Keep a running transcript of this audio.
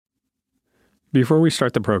Before we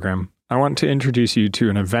start the program, I want to introduce you to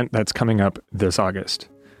an event that's coming up this August.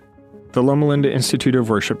 The Loma Linda Institute of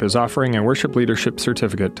Worship is offering a worship leadership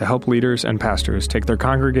certificate to help leaders and pastors take their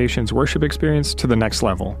congregation's worship experience to the next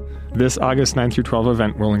level. This August 9 through 12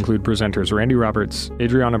 event will include presenters Randy Roberts,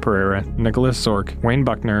 Adriana Pereira, Nicholas Zork, Wayne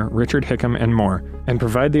Buckner, Richard Hickam, and more, and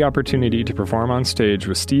provide the opportunity to perform on stage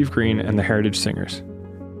with Steve Green and the Heritage Singers.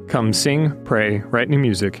 Come sing, pray, write new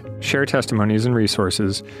music, share testimonies and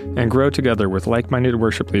resources, and grow together with like-minded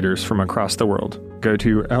worship leaders from across the world. Go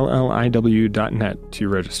to lliw.net to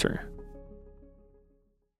register.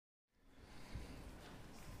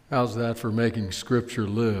 How's that for making Scripture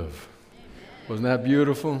live? Wasn't that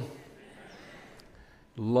beautiful?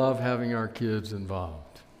 Love having our kids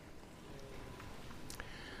involved.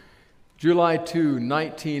 July 2,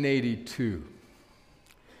 1982.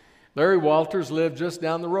 Larry Walters lived just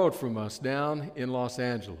down the road from us, down in Los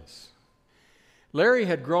Angeles. Larry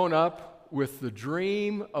had grown up with the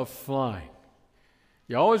dream of flying.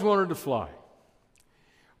 He always wanted to fly.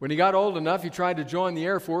 When he got old enough, he tried to join the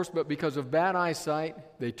Air Force, but because of bad eyesight,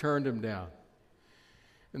 they turned him down.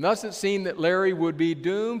 And thus it seemed that Larry would be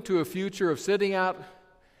doomed to a future of sitting out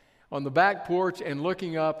on the back porch and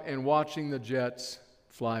looking up and watching the jets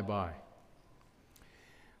fly by.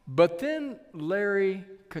 But then Larry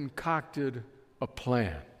concocted a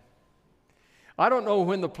plan. I don't know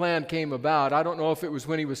when the plan came about. I don't know if it was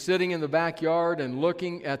when he was sitting in the backyard and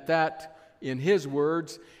looking at that, in his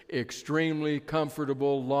words, extremely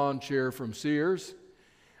comfortable lawn chair from Sears.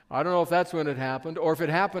 I don't know if that's when it happened, or if it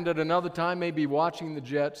happened at another time, maybe watching the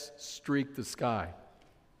jets streak the sky.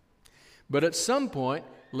 But at some point,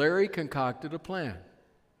 Larry concocted a plan.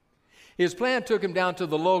 His plan took him down to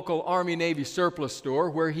the local Army-Navy surplus store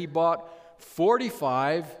where he bought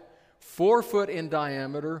 45 4-foot in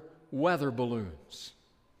diameter weather balloons.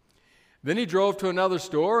 Then he drove to another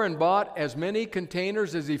store and bought as many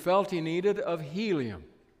containers as he felt he needed of helium.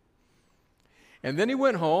 And then he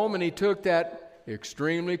went home and he took that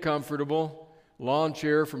extremely comfortable lawn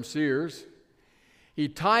chair from Sears. He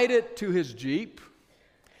tied it to his Jeep,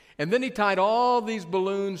 and then he tied all these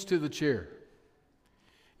balloons to the chair.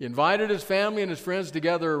 He invited his family and his friends to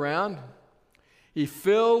gather around. He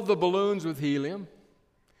filled the balloons with helium.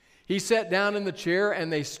 He sat down in the chair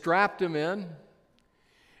and they strapped him in.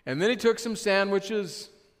 And then he took some sandwiches,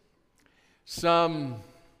 some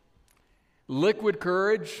liquid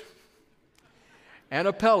courage, and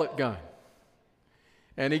a pellet gun.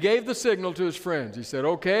 And he gave the signal to his friends. He said,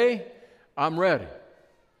 "Okay, I'm ready."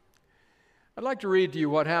 I'd like to read to you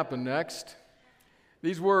what happened next.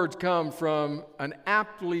 These words come from an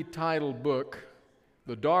aptly titled book,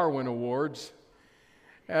 the Darwin Awards,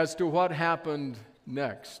 as to what happened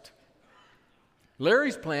next.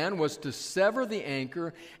 Larry's plan was to sever the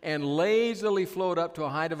anchor and lazily float up to a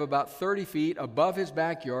height of about 30 feet above his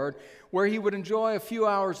backyard, where he would enjoy a few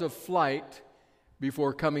hours of flight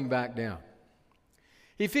before coming back down.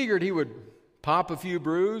 He figured he would pop a few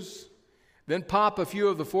brews, then pop a few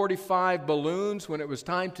of the 45 balloons when it was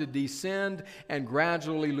time to descend and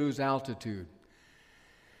gradually lose altitude.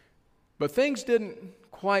 But things didn't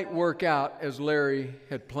quite work out as Larry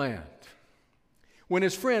had planned. When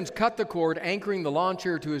his friends cut the cord anchoring the lawn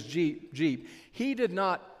chair to his Jeep, he did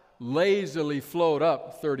not lazily float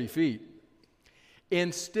up 30 feet.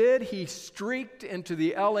 Instead, he streaked into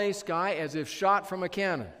the LA sky as if shot from a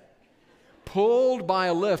cannon, pulled by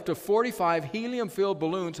a lift of 45 helium-filled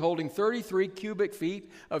balloons holding 33 cubic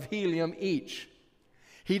feet of helium each.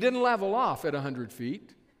 He didn't level off at 100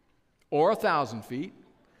 feet or 1,000 feet.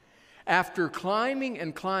 After climbing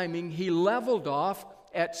and climbing, he leveled off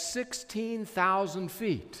at 16,000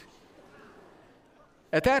 feet.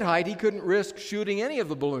 At that height, he couldn't risk shooting any of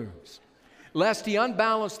the balloons, lest he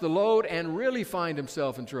unbalance the load and really find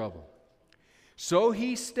himself in trouble. So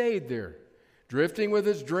he stayed there, drifting with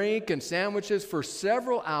his drink and sandwiches for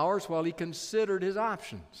several hours while he considered his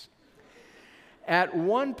options. At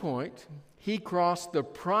one point, he crossed the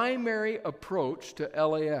primary approach to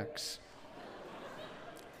LAX.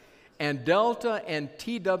 And Delta and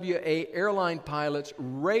TWA airline pilots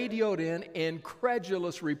radioed in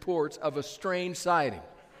incredulous reports of a strange sighting.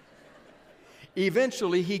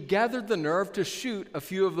 Eventually, he gathered the nerve to shoot a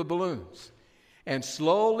few of the balloons, and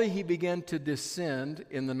slowly he began to descend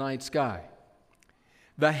in the night sky.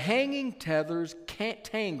 The hanging tethers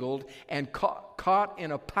tangled and caught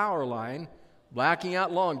in a power line, blacking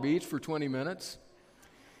out Long Beach for 20 minutes.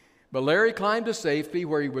 But Larry climbed to safety,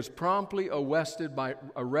 where he was promptly arrested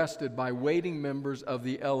by waiting members of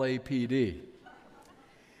the LAPD.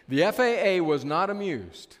 The FAA was not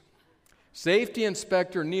amused. Safety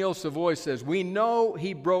Inspector Neil Savoy says, "We know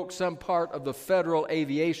he broke some part of the Federal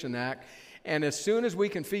Aviation Act, and as soon as we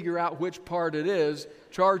can figure out which part it is,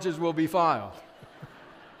 charges will be filed.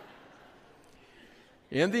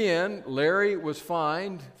 In the end, Larry was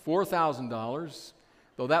fined $4,000,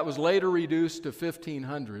 though that was later reduced to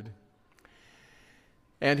 $1,500,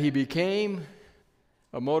 and he became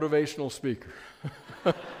a motivational speaker.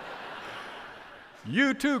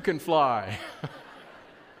 You too can fly.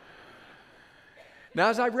 Now,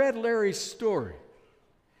 as I read Larry's story,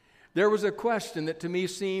 there was a question that to me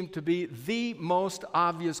seemed to be the most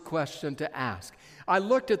obvious question to ask. I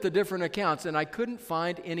looked at the different accounts and I couldn't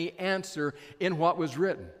find any answer in what was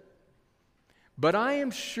written. But I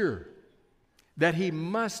am sure that he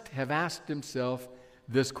must have asked himself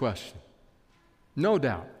this question. No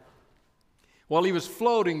doubt. While he was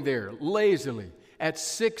floating there lazily at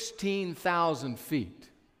 16,000 feet,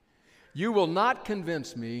 you will not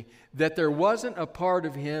convince me that there wasn't a part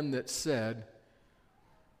of him that said,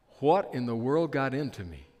 what in the world got into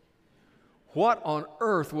me? What on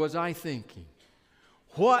earth was I thinking?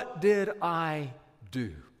 What did I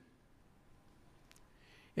do?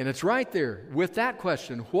 And it's right there with that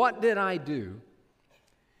question, what did I do,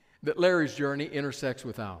 that Larry's journey intersects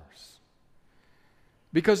with ours.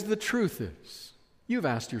 Because the truth is, you've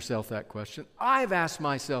asked yourself that question. I've asked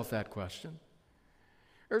myself that question.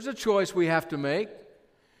 There's a choice we have to make,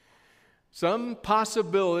 some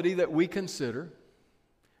possibility that we consider.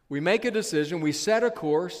 We make a decision, we set a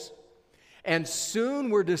course, and soon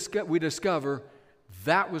we discover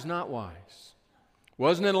that was not wise.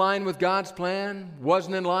 Wasn't in line with God's plan,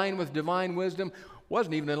 wasn't in line with divine wisdom,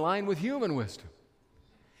 wasn't even in line with human wisdom.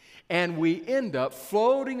 And we end up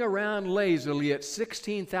floating around lazily at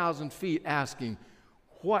 16,000 feet asking,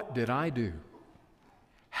 what did I do?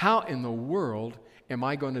 How in the world am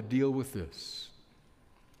I going to deal with this?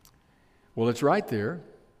 Well, it's right there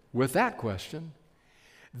with that question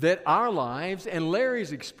that our lives and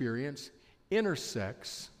Larry's experience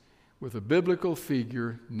intersects with a biblical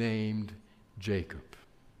figure named Jacob.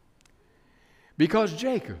 Because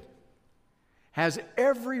Jacob has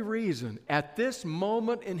every reason at this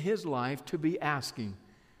moment in his life to be asking,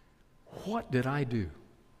 what did I do?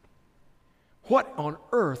 What on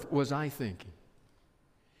earth was I thinking?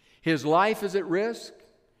 His life is at risk.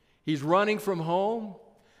 He's running from home.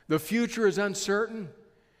 The future is uncertain.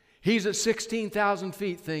 He's at 16,000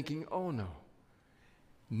 feet thinking, oh no,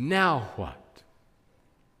 now what?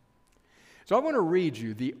 So I want to read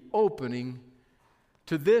you the opening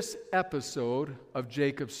to this episode of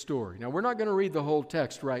Jacob's story. Now, we're not going to read the whole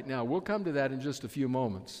text right now. We'll come to that in just a few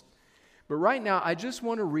moments. But right now, I just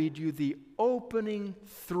want to read you the opening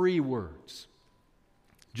 3 words.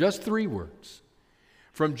 Just 3 words.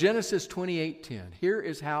 From Genesis 28:10. Here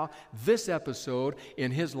is how this episode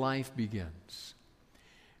in his life begins.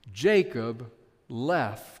 Jacob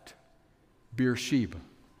left Beersheba.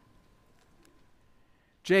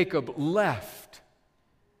 Jacob left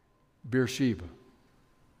Beersheba.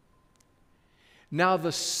 Now,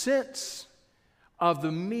 the sense of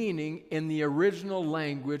the meaning in the original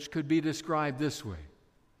language could be described this way.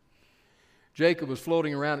 Jacob was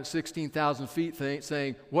floating around at 16,000 feet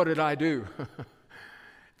saying, what did I do?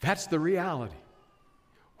 That's the reality.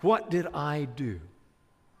 What did I do?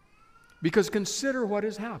 Because consider what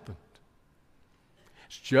has happened.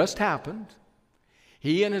 It's just happened.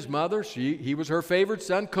 He and his mother, he was her favorite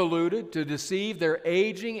son, colluded to deceive their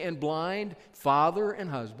aging and blind father and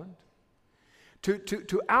husband,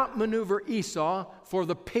 to outmaneuver Esau for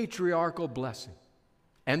the patriarchal blessing.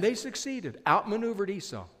 And they succeeded, outmaneuvered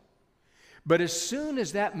Esau. But as soon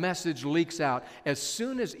as that message leaks out, as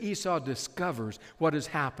soon as Esau discovers what has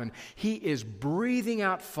happened, he is breathing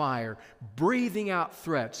out fire, breathing out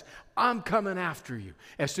threats. I'm coming after you.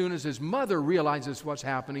 As soon as his mother realizes what's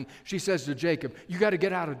happening, she says to Jacob, you got to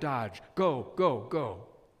get out of Dodge. Go, go, go.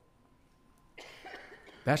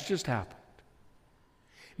 That's just happened.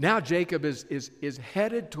 Now Jacob is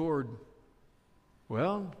headed toward,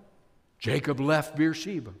 well, Jacob left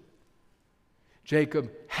Beersheba.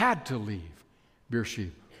 Jacob had to leave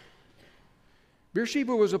Beersheba.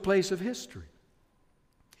 Beersheba was a place of history.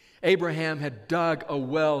 Abraham had dug a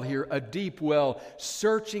well here, a deep well,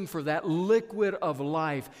 searching for that liquid of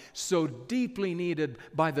life so deeply needed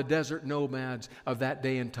by the desert nomads of that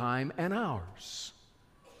day and time and ours.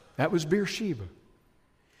 That was Beersheba.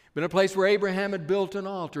 Been a place where Abraham had built an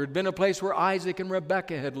altar. It had been a place where Isaac and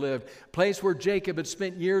Rebekah had lived. A place where Jacob had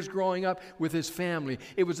spent years growing up with his family.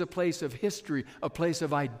 It was a place of history, a place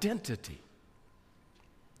of identity.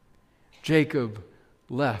 Jacob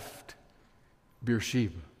left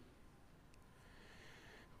Beersheba.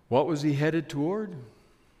 What was he headed toward?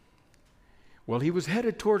 Well, he was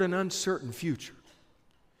headed toward an uncertain future.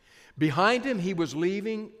 Behind him, he was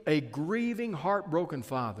leaving a grieving, heartbroken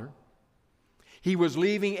father. He was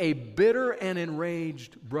leaving a bitter and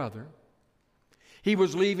enraged brother. He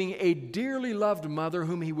was leaving a dearly loved mother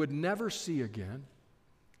whom he would never see again.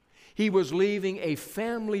 He was leaving a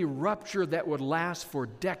family rupture that would last for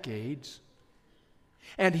decades.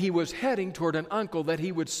 And he was heading toward an uncle that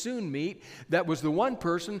he would soon meet that was the one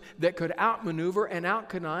person that could outmaneuver and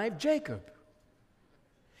outconnive Jacob.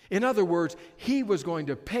 In other words, he was going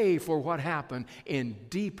to pay for what happened in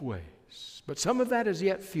deep ways. But some of that is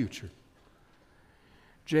yet future.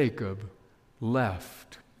 Jacob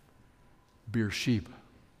left Beersheba.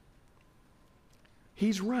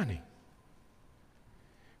 He's running.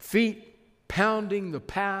 Feet pounding the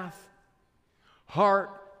path,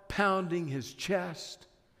 heart pounding his chest,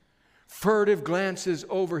 furtive glances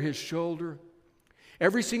over his shoulder.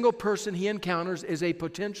 Every single person he encounters is a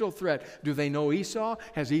potential threat. Do they know Esau?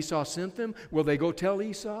 Has Esau sent them? Will they go tell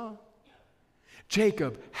Esau?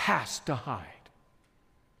 Jacob has to hide.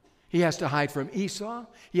 He has to hide from Esau.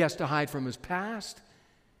 He has to hide from his past.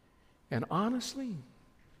 And honestly,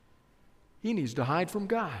 he needs to hide from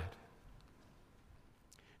God.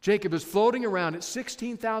 Jacob is floating around at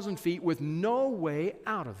 16,000 feet with no way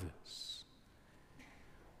out of this.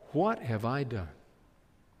 What have I done?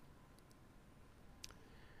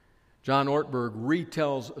 John Ortberg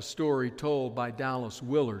retells a story told by Dallas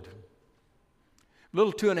Willard. A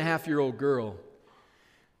little 2.5-year-old girl.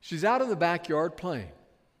 She's out in the backyard playing.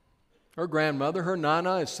 Her grandmother, her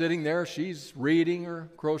Nana, is sitting there. She's reading or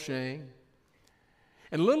crocheting.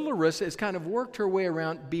 And little Larissa has kind of worked her way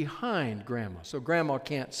around behind Grandma, so Grandma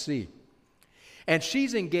can't see. And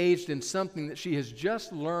she's engaged in something that she has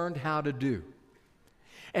just learned how to do.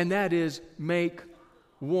 And that is make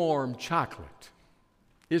warm chocolate.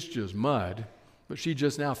 It's just mud, but she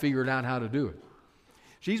just now figured out how to do it.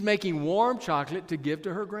 She's making warm chocolate to give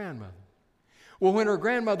to her grandmother. Well, when her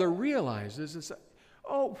grandmother realizes, it's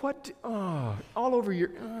all over your,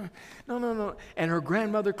 no. And her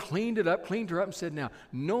grandmother cleaned her up and said, now,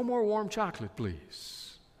 no more warm chocolate,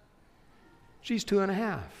 please. She's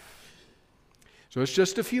 2.5. So it's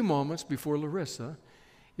just a few moments before Larissa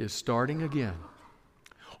is starting again.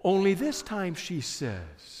 Only this time she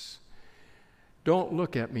says, don't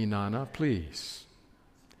look at me, Nana, please.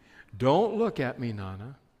 Don't look at me,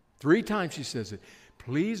 Nana. 3 times she says it.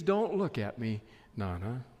 Please don't look at me,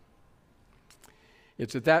 Nana.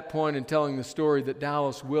 It's at that point in telling the story that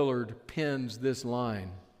Dallas Willard pens this line.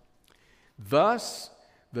 Thus,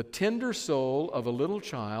 the tender soul of a little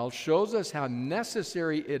child shows us how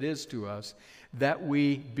necessary it is to us that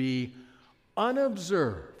we be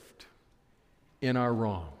unobserved in our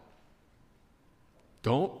wrong.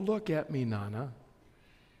 Don't look at me, Nana.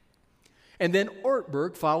 And then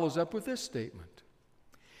Ortberg follows up with this statement.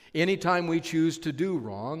 Anytime we choose to do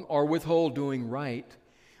wrong or withhold doing right,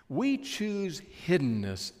 we choose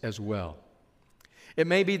hiddenness as well. It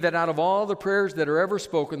may be that out of all the prayers that are ever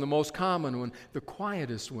spoken, the most common one, the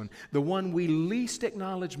quietest one, the one we least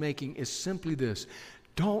acknowledge making is simply this: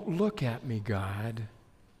 don't look at me, God.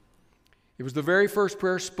 It was the very first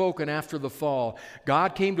prayer spoken after the fall.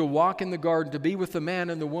 God came to walk in the garden to be with the man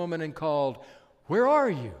and the woman and called, "Where are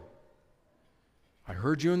you?" "I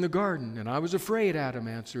heard you in the garden, and I was afraid," Adam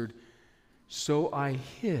answered, "so I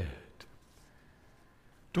hid."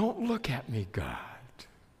 Don't look at me, God.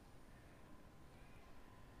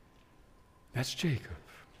 That's Jacob.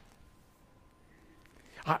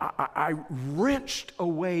 I wrenched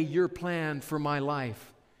away your plan for my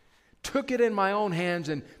life, took it in my own hands,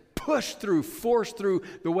 and pushed through, forced through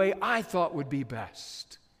the way I thought would be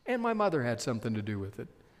best. And my mother had something to do with it.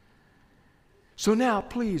 So now,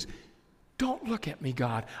 please, don't look at me,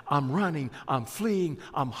 God. I'm running, I'm fleeing,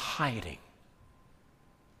 I'm hiding.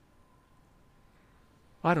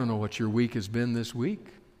 I don't know what your week has been this week.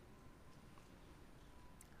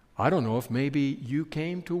 I don't know if maybe you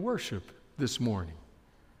came to worship this morning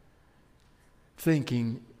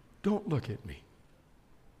thinking, don't look at me.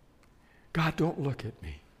 God, don't look at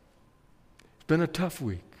me. It's been a tough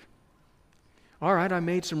week. All right, I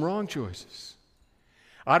made some wrong choices.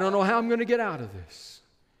 I don't know how I'm going to get out of this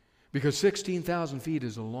because 16,000 feet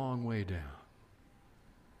is a long way down.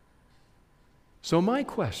 So my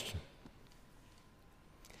question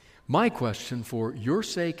for your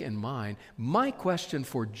sake and mine, my question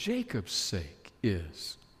for Jacob's sake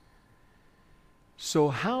is, so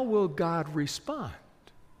how will God respond?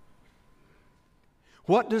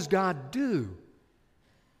 What does God do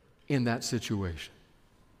in that situation?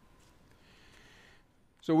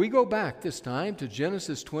 So we go back this time to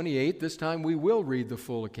Genesis 28. This time we will read the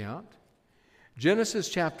full account. Genesis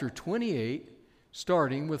chapter 28,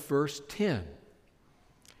 starting with verse 10.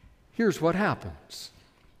 Here's what happens.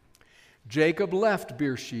 Jacob left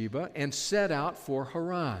Beersheba and set out for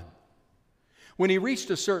Haran. When he reached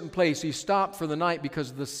a certain place, he stopped for the night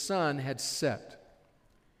because the sun had set.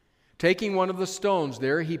 Taking one of the stones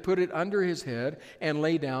there, he put it under his head and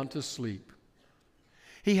lay down to sleep.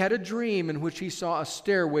 He had a dream in which he saw a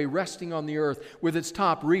stairway resting on the earth with its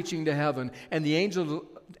top reaching to heaven, and the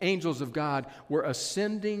angels of God were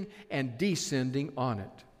ascending and descending on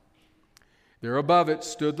it. There above it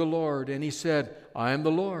stood the Lord, and he said, I am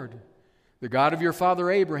the Lord, the God of your father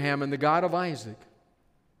Abraham and the God of Isaac.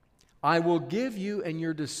 I will give you and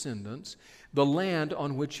your descendants the land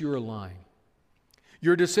on which you are lying.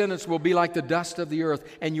 Your descendants will be like the dust of the earth,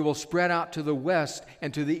 and you will spread out to the west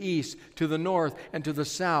and to the east, to the north and to the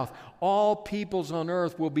south. All peoples on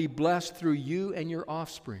earth will be blessed through you and your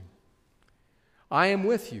offspring. I am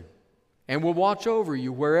with you and will watch over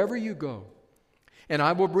you wherever you go, and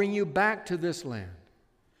I will bring you back to this land.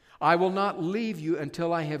 I will not leave you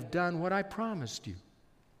until I have done what I promised you.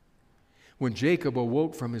 When Jacob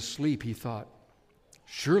awoke from his sleep, he thought,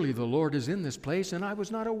 surely the Lord is in this place, and I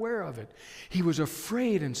was not aware of it. He was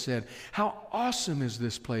afraid and said, how awesome is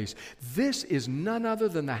this place? This is none other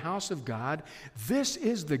than the house of God. This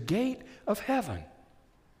is the gate of heaven.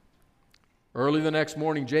 Early the next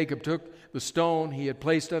morning, Jacob took the stone he had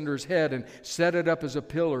placed under his head and set it up as a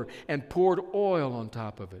pillar and poured oil on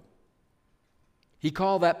top of it. He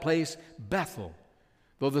called that place Bethel,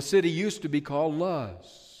 though the city used to be called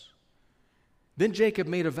Luz. Then Jacob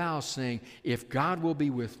made a vow, saying, if God will be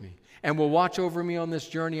with me and will watch over me on this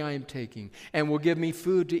journey I am taking, and will give me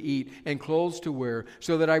food to eat and clothes to wear,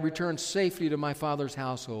 so that I return safely to my father's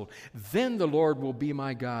household, then the Lord will be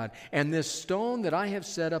my God, and this stone that I have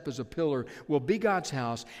set up as a pillar will be God's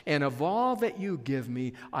house, and of all that you give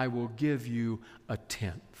me, I will give you a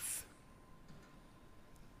tenth.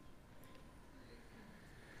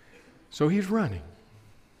 So he's running,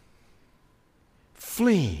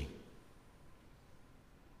 fleeing,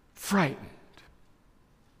 frightened.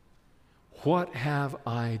 What have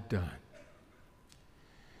I done?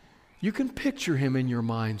 You can picture him in your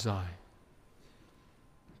mind's eye,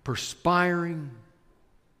 perspiring,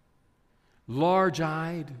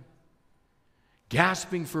 large-eyed,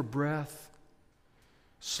 gasping for breath,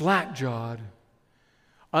 slack-jawed,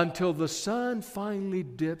 until the sun finally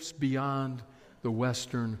dips beyond the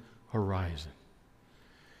western horizon.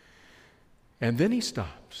 And then he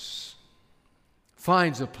stops,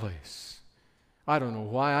 finds a place. I don't know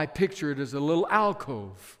why, I picture it as a little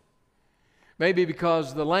alcove. Maybe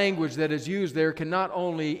because the language that is used there can not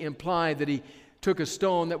only imply that he took a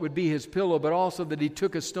stone that would be his pillow, but also that he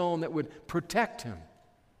took a stone that would protect him.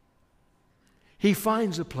 He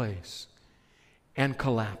finds a place and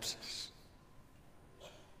collapses.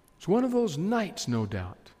 It's one of those nights, no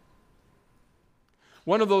doubt.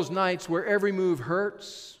 One of those nights where every move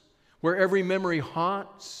hurts, where every memory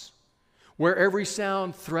haunts, where every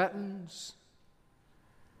sound threatens.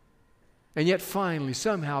 And yet finally,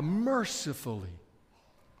 somehow, mercifully,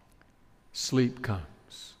 sleep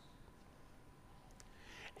comes.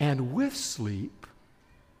 And with sleep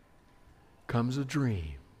comes a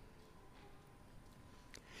dream.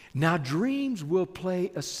 Now, dreams will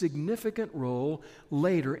play a significant role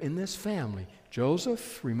later in this family.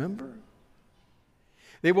 Joseph, remember?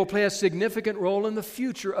 They will play a significant role in the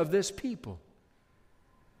future of this people.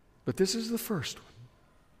 But this is the first one.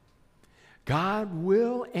 God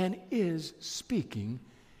will and is speaking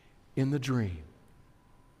in the dream.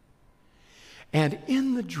 And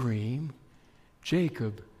in the dream,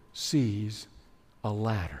 Jacob sees a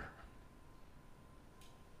ladder.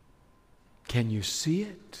 Can you see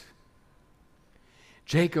it?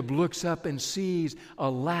 Jacob looks up and sees a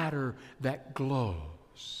ladder that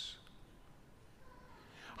glows.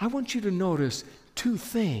 I want you to notice two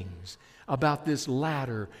things about this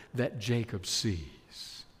ladder that Jacob sees.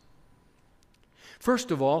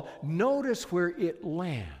 First of all, notice where it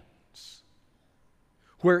lands,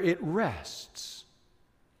 where it rests,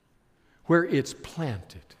 where it's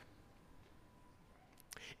planted.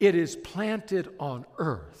 It is planted on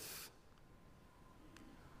earth,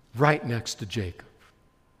 right next to Jacob.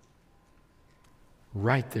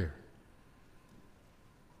 Right there.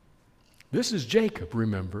 This is Jacob,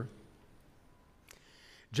 remember.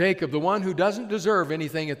 Jacob, the one who doesn't deserve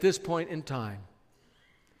anything at this point in time.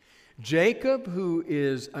 Jacob, who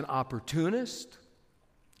is an opportunist.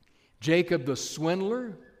 Jacob the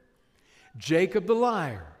swindler. Jacob the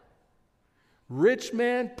liar. Rich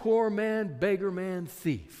man, poor man, beggar man,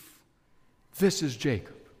 thief. This is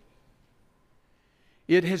Jacob.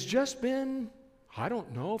 It has just been, I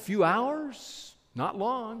don't know, a few hours, not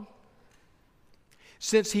long,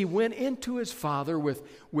 since he went into his father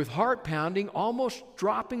with heart pounding, almost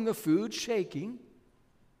dropping the food, shaking,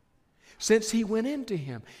 since he went into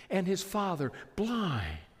him, and his father,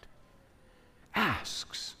 blind,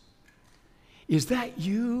 asks, "Is that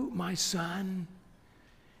you, my son?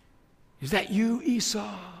 Is that you,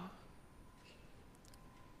 Esau?"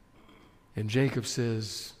 And Jacob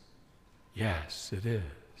says, "Yes, it is."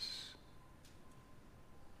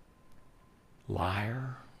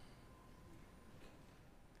 Liar.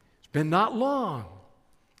 It's been not long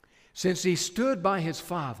since he stood by his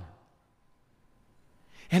father.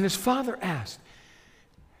 And his father asked,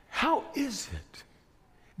 "How is it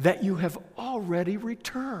that you have already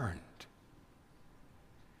returned?"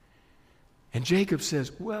 And Jacob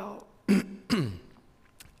says, "Well,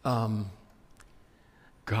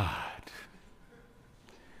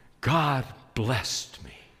 God blessed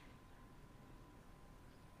me."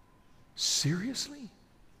 Seriously?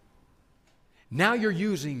 Now you're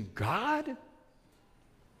using God?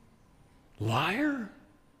 Liar?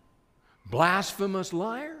 Blasphemous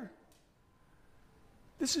liar?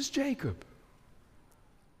 This is Jacob.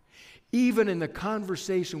 Even in the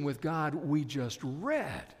conversation with God we just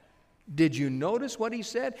read, did you notice what he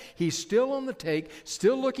said? He's still on the take,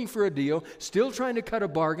 still looking for a deal, still trying to cut a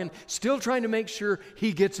bargain, still trying to make sure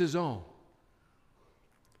he gets his own.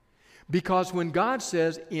 Because when God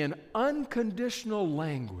says in unconditional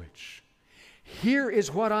language, "Here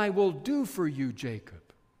is what I will do for you, Jacob,"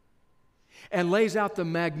 and lays out the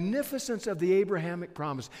magnificence of the Abrahamic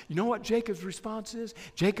promise, you know what Jacob's response is?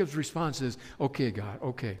 Jacob's response is, "Okay, God,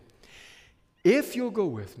 okay. If you'll go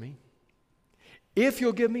with me, if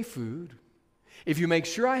you'll give me food, if you make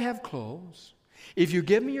sure I have clothes, if you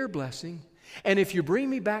give me your blessing, and if you bring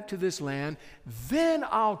me back to this land, then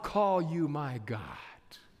I'll call you my God."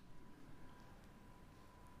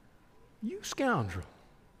 You scoundrel.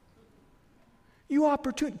 You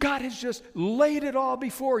opportunity. God has just laid it all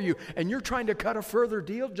before you, and you're trying to cut a further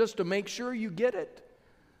deal just to make sure you get it.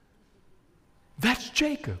 That's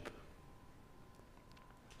Jacob.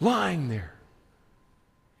 Lying there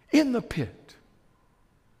in the pit,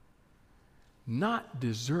 not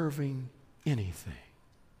deserving anything.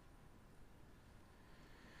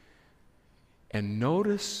 And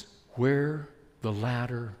notice where the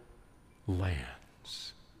ladder lands.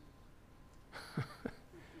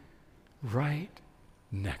 Right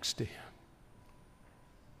next to him.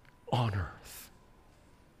 On earth.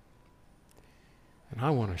 And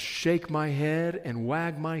I want to shake my head and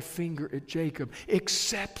wag my finger at Jacob,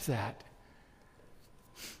 except that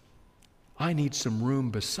I need some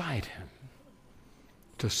room beside him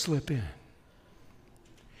to slip in.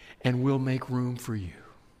 And we'll make room for you.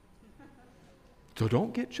 So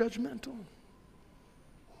don't get judgmental.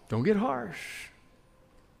 Don't get harsh.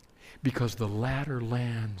 Because the ladder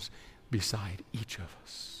lands beside each of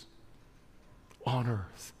us. On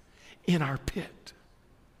earth. In our pit.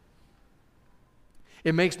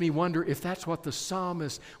 It makes me wonder if that's what the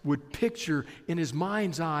psalmist would picture in his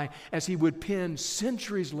mind's eye as he would pen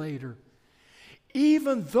centuries later.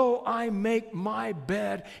 Even though I make my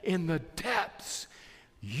bed in the depths,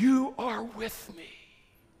 you are with me.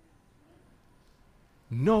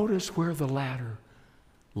 Notice where the ladder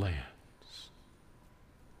lands.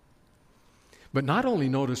 But not only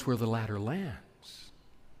notice where the ladder lands,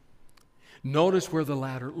 notice where the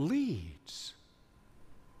ladder leads.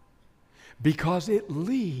 Because it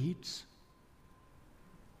leads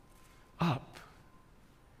up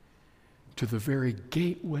to the very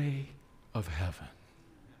gateway of heaven,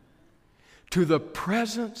 to the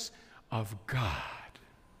presence of God.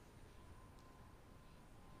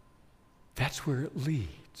 That's where it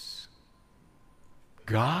leads.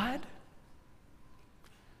 God?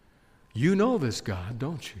 You know this God,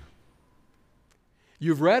 don't you?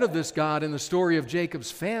 You've read of this God in the story of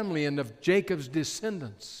Jacob's family and of Jacob's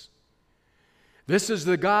descendants. This is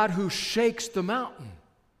the God who shakes the mountain.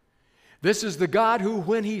 This is the God who,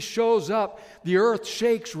 when He shows up, the earth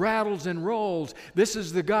shakes, rattles, and rolls. This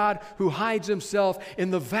is the God who hides Himself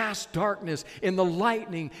in the vast darkness, in the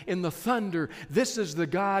lightning, in the thunder. This is the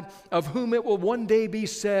God of whom it will one day be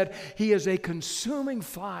said, He is a consuming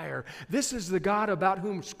fire. This is the God about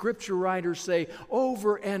whom Scripture writers say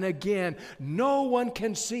over and again, no one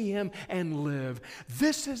can see Him and live.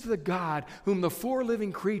 This is the God whom the four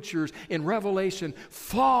living creatures in Revelation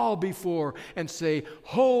fall before and say,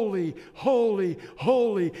 Holy, holy,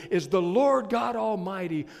 holy is the Lord God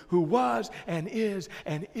Almighty, who was and is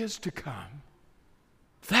to come.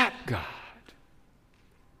 That God.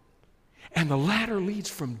 And the ladder leads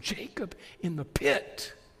from Jacob in the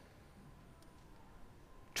pit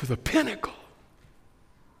to the pinnacle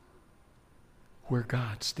where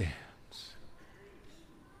God stands.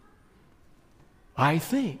 I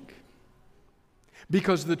think.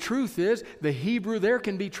 Because the truth is, the Hebrew there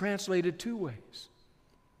can be translated two ways.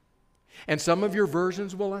 And some of your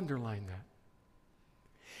versions will underline that.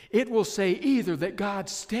 It will say either that God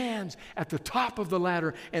stands at the top of the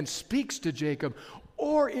ladder and speaks to Jacob,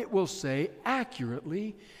 or it will say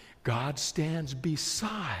accurately, God stands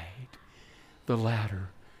beside the ladder,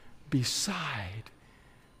 beside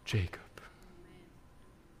Jacob.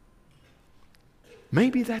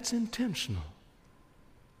 Maybe that's intentional,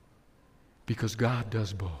 because God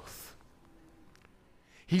does both.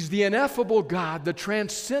 He's the ineffable God, the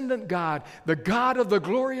transcendent God, the God of the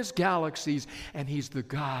glorious galaxies, and He's the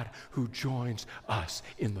God who joins us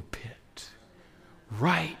in the pit,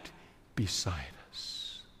 right beside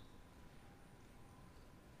us.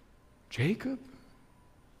 Jacob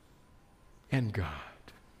and God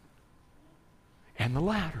and the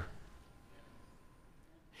ladder.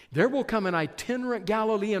 There will come an itinerant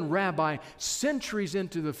Galilean rabbi centuries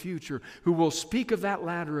into the future who will speak of that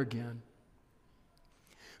ladder again,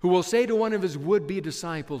 who will say to one of his would-be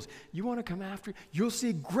disciples, you want to come after? You'll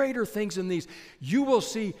see greater things than these. You will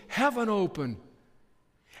see heaven open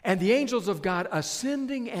and the angels of God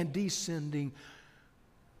ascending and descending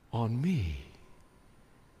on me.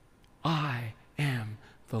 I am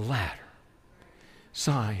the ladder.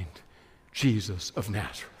 Signed, Jesus of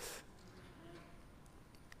Nazareth.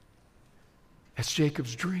 That's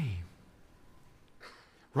Jacob's dream.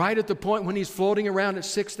 Right at the point when he's floating around at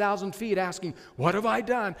 6,000 feet asking, what have I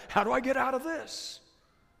done? How do I get out of this?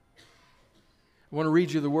 I want to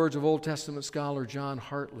read you the words of Old Testament scholar John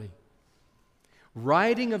Hartley.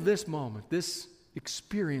 Writing of this moment, this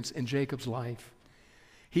experience in Jacob's life,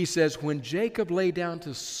 he says, when Jacob lay down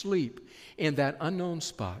to sleep in that unknown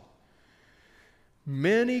spot,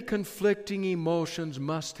 many conflicting emotions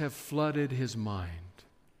must have flooded his mind.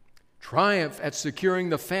 Triumph at securing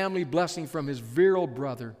the family blessing from his virile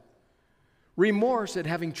brother, remorse at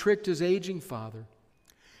having tricked his aging father,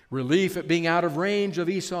 relief at being out of range of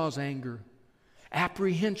Esau's anger,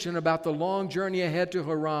 apprehension about the long journey ahead to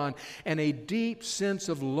Haran, and a deep sense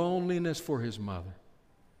of loneliness for his mother.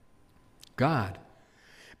 God,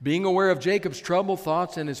 being aware of Jacob's troubled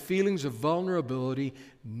thoughts and his feelings of vulnerability,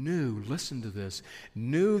 knew, listen to this,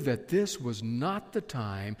 knew that this was not the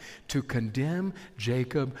time to condemn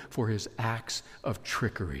Jacob for his acts of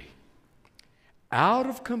trickery. Out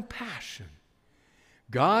of compassion,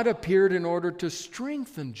 God appeared in order to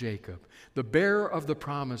strengthen Jacob, the bearer of the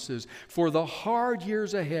promises, for the hard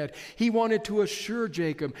years ahead. He wanted to assure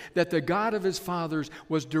Jacob that the God of his fathers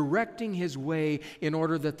was directing his way in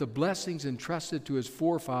order that the blessings entrusted to his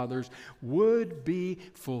forefathers would be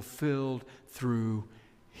fulfilled through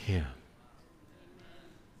him.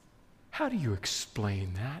 How do you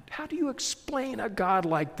explain that? How do you explain a God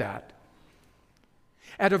like that?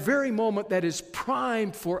 At a very moment that is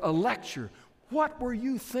primed for a lecture, what were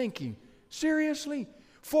you thinking? Seriously?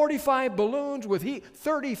 45 balloons with heat,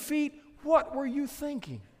 30 feet? What were you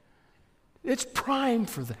thinking? It's primed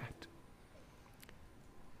for that.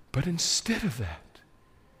 But instead of that,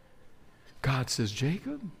 God says,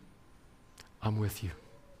 Jacob, I'm with you.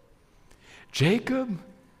 Jacob,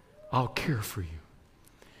 I'll care for you.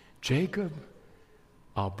 Jacob,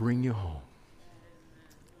 I'll bring you home.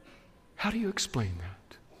 How do you explain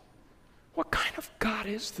that? What kind of God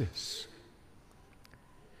is this?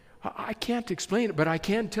 I can't explain it, but I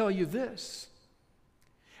can tell you this.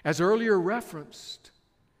 As earlier referenced,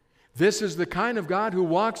 this is the kind of God who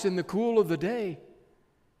walks in the cool of the day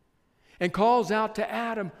and calls out to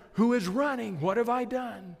Adam, who is running. What have I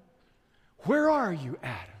done? Where are you,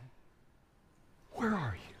 Adam? Where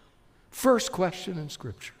are you? First question in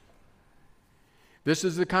Scripture. This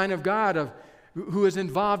is the kind of God who is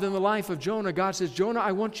involved in the life of Jonah. God says, Jonah,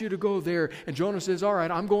 I want you to go there. And Jonah says, all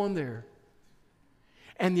right, I'm going there.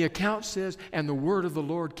 And the account says, and the word of the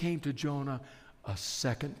Lord came to Jonah a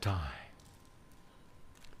second time.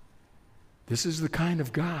 This is the kind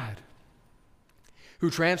of God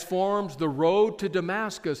who transforms the road to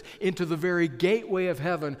Damascus into the very gateway of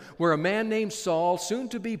heaven, where a man named Saul, soon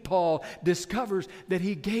to be Paul, discovers that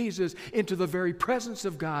he gazes into the very presence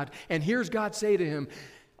of God and hears God say to him,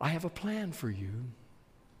 I have a plan for you.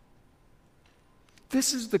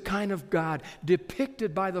 This is the kind of God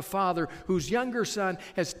depicted by the father whose younger son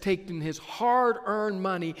has taken his hard-earned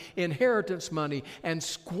money, inheritance money, and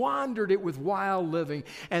squandered it with wild living,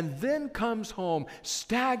 and then comes home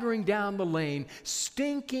staggering down the lane,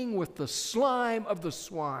 stinking with the slime of the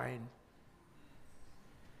swine.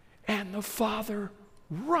 And the father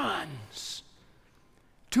runs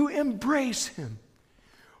to embrace him.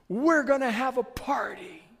 We're going to have a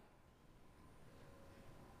party.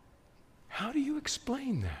 How do you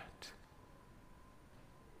explain that?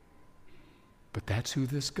 But that's who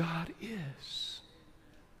this God is.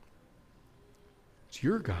 It's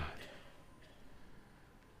your God.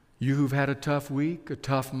 You who've had a tough week, a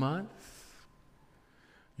tough month,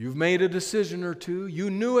 you've made a decision or two. You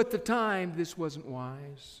knew at the time this wasn't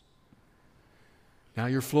wise. Now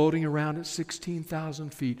you're floating around at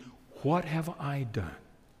 16,000 feet. What have I done?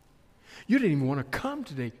 You didn't even want to come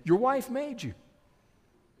today. Your wife made you.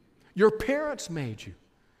 Your parents made you.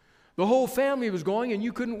 The whole family was going and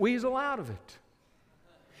you couldn't weasel out of it.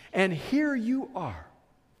 And here you are,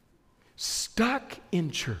 stuck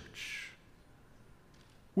in church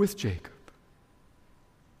with Jacob.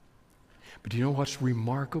 But do you know what's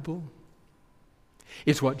remarkable?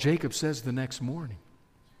 It's what Jacob says the next morning.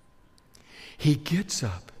 He gets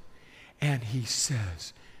up and he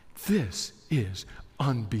says, "This is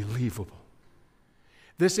unbelievable.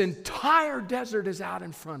 This entire desert is out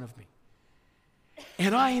in front of me.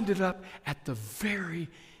 And I ended up at the very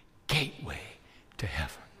gateway to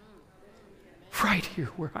heaven. Right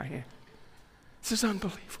here where I am. This is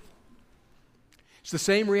unbelievable." It's the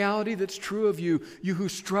same reality that's true of you, you who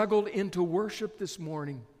struggled into worship this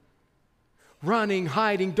morning. Running,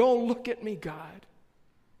 hiding, don't look at me, God.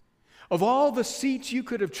 Of all the seats you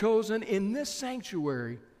could have chosen in this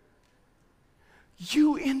sanctuary,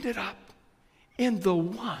 you ended up in the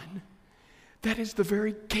one that is the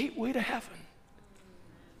very gateway to heaven.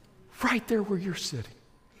 Right there where you're sitting.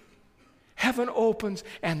 Heaven opens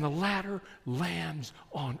and the ladder lands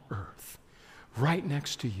on earth, right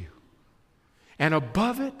next to you. And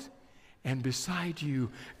above it and beside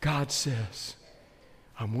you, God says,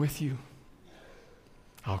 "I'm with you.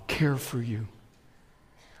 I'll care for you.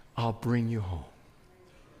 I'll bring you home."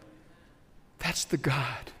 That's the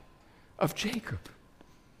God of Jacob.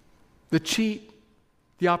 The cheat,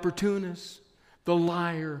 the opportunist, the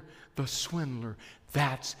liar, the swindler.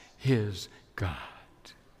 That's his God.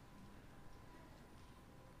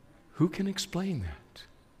 Who can explain that?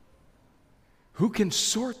 Who can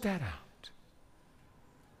sort that out?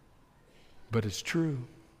 But it's true.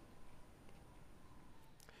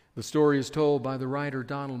 The story is told by the writer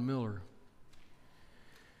Donald Miller.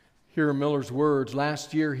 Here are Miller's words.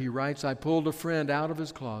 Last year, he writes, "I pulled a friend out of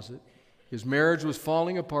his closet. His marriage was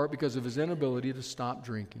falling apart because of his inability to stop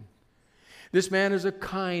drinking. This man is a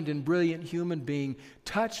kind and brilliant human being,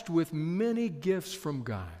 touched with many gifts from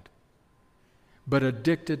God, but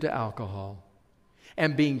addicted to alcohol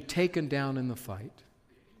and being taken down in the fight.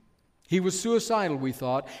 He was suicidal, we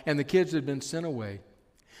thought, and the kids had been sent away.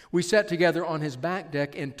 We sat together on his back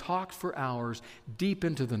deck and talked for hours deep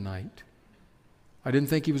into the night. I didn't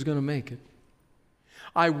think he was going to make it.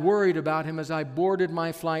 I worried about him as I boarded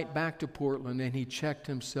my flight back to Portland, and he checked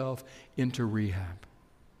himself into rehab.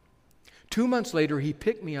 2 months later, he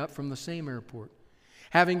picked me up from the same airport,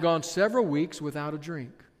 having gone several weeks without a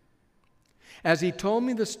drink. As he told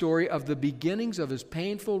me the story of the beginnings of his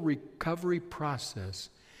painful recovery process,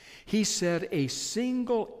 he said a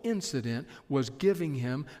single incident was giving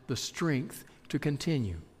him the strength to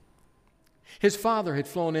continue. His father had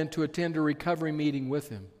flown in to attend a recovery meeting with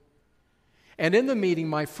him. And in the meeting,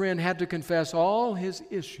 my friend had to confess all his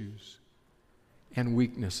issues and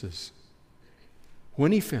weaknesses.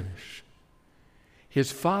 When he finished,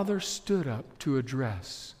 his father stood up to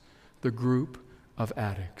address the group of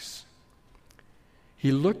addicts.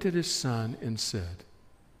 He looked at his son and said,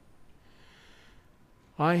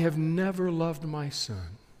 "I have never loved my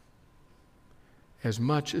son as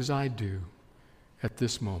much as I do at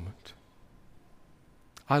this moment.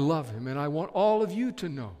 I love him, and I want all of you to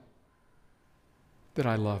know that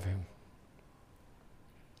I love him."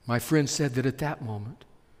 My friend said that at that moment,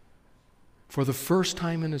 for the first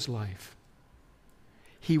time in his life,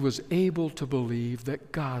 he was able to believe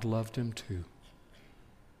that God loved him too.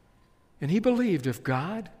 And he believed if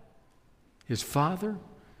God, his father,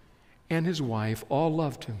 and his wife all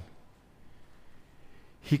loved him,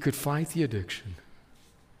 he could fight the addiction.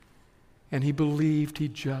 And he believed he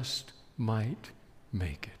just might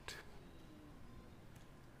make it.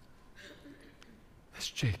 That's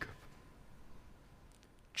Jacob.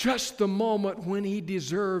 Just the moment when he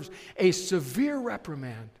deserves a severe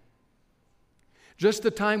reprimand. Just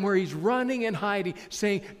the time where he's running and hiding,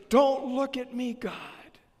 saying, "Don't look at me, God."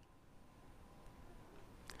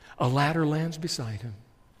 A ladder lands beside him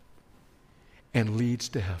and leads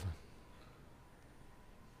to heaven.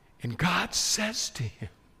 And God says to him,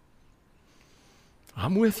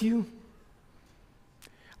 "I'm with you.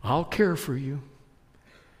 I'll care for you.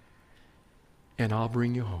 And I'll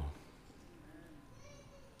bring you home."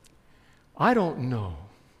 I don't know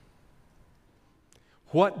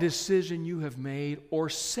what decision you have made or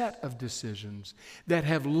set of decisions that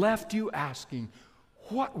have left you asking,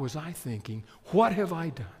 what was I thinking? What have I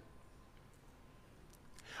done?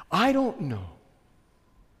 I don't know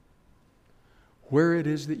where it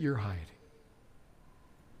is that you're hiding.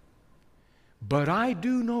 But I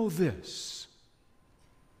do know this.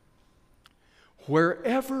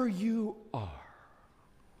 Wherever you are,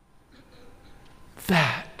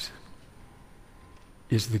 that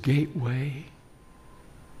is the gateway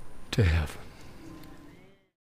to heaven.